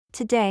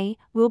Today,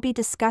 we'll be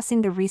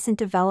discussing the recent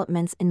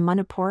developments in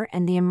Manipur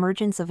and the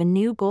emergence of a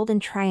new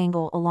golden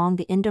triangle along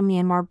the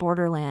Indo-Myanmar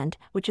borderland,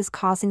 which is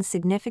causing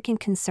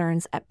significant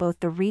concerns at both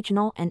the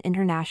regional and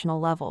international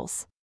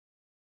levels.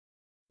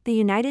 The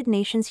United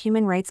Nations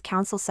Human Rights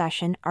Council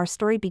session. Our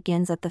story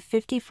begins at the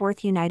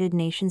 54th United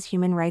Nations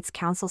Human Rights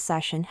Council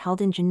session held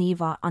in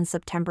Geneva on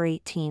September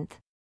 18.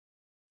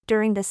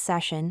 During this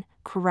session,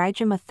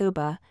 Kuraija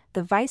Mathuba,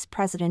 the Vice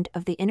President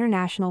of the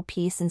International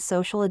Peace and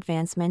Social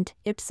Advancement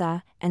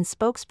 (IPSA) and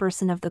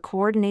spokesperson of the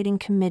Coordinating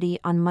Committee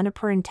on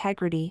Manipur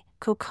Integrity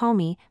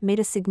 (COCOMI), made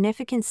a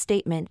significant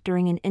statement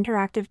during an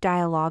interactive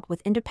dialogue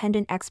with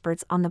independent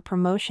experts on the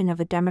promotion of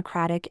a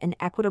democratic and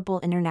equitable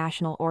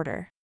international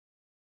order.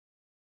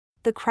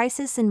 The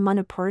crisis in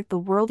Manipur. The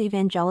World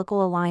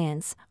Evangelical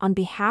Alliance, on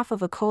behalf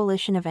of a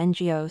coalition of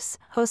NGOs,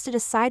 hosted a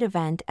side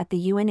event at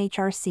the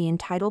UNHRC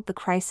entitled The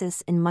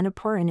Crisis in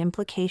Manipur and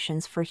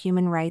Implications for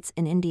Human Rights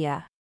in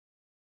India.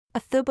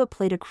 Athuba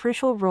played a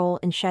crucial role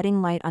in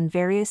shedding light on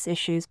various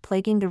issues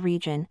plaguing the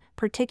region,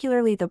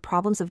 particularly the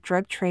problems of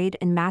drug trade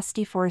and mass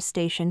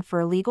deforestation for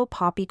illegal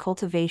poppy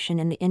cultivation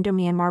in the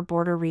Indo-Myanmar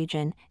border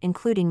region,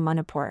 including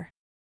Manipur.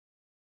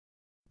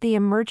 The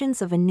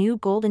emergence of a new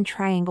golden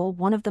triangle.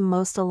 One of the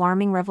most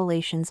alarming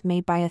revelations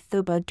made by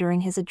Athuba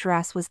during his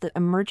address was the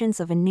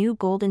emergence of a new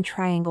golden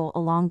triangle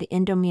along the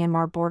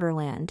Indo-Myanmar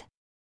borderland.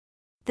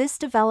 This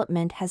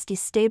development has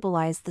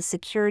destabilized the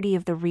security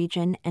of the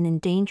region and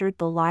endangered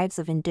the lives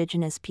of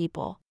indigenous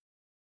people.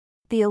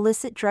 The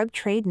illicit drug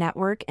trade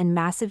network and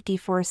massive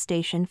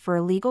deforestation for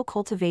illegal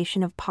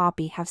cultivation of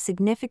poppy have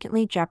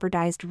significantly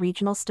jeopardized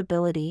regional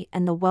stability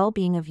and the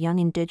well-being of young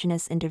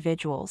indigenous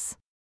individuals.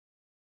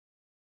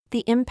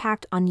 The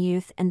impact on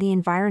youth and the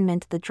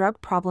environment. The drug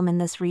problem in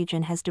this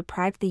region has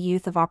deprived the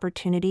youth of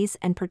opportunities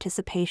and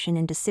participation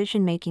in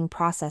decision-making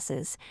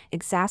processes,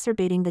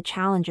 exacerbating the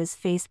challenges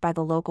faced by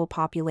the local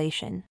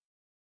population.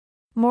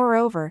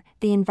 Moreover,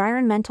 the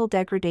environmental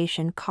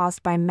degradation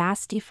caused by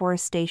mass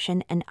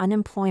deforestation and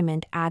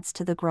unemployment adds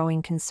to the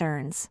growing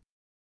concerns.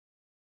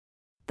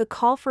 The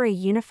call for a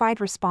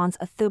unified response.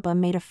 Athuba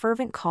made a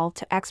fervent call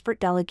to expert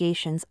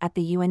delegations at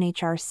the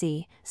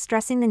UNHRC,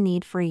 stressing the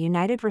need for a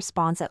united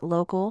response at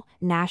local,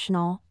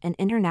 national, and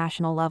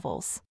international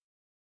levels.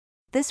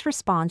 This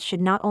response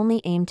should not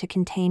only aim to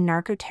contain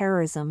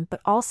narco-terrorism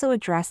but also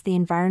address the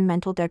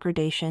environmental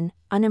degradation,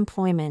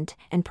 unemployment,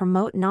 and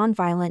promote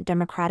nonviolent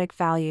democratic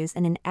values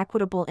and an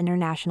equitable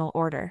international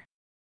order.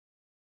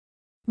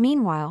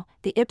 Meanwhile,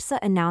 the IPSA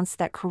announced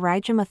that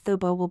Kuraija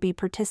Mathuba will be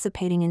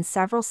participating in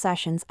several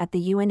sessions at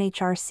the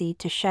UNHRC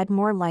to shed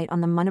more light on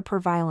the Manipur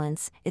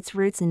violence, its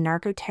roots in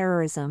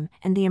narco-terrorism,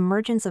 and the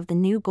emergence of the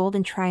new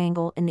Golden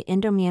Triangle in the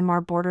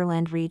Indo-Myanmar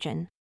borderland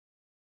region.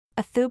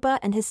 Athuba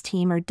and his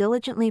team are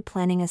diligently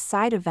planning a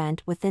side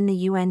event within the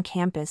UN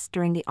campus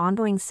during the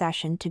ongoing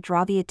session to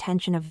draw the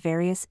attention of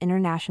various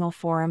international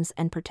forums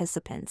and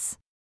participants.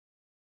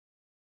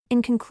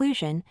 In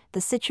conclusion,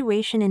 the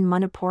situation in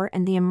Manipur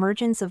and the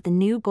emergence of the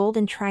new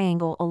Golden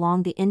Triangle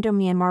along the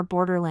Indo-Myanmar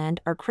borderland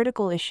are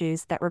critical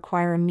issues that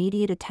require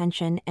immediate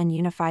attention and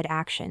unified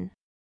action.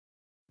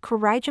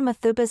 Kuraija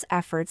Mathuba's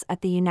efforts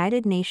at the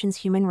United Nations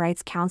Human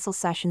Rights Council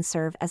session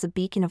serve as a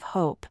beacon of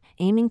hope,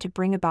 aiming to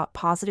bring about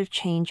positive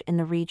change in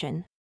the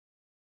region.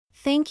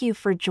 Thank you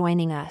for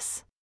joining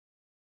us.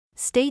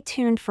 Stay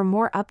tuned for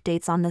more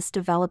updates on this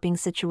developing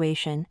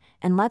situation,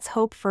 and let's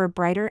hope for a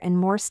brighter and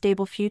more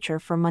stable future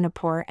for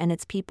Manipur and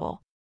its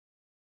people.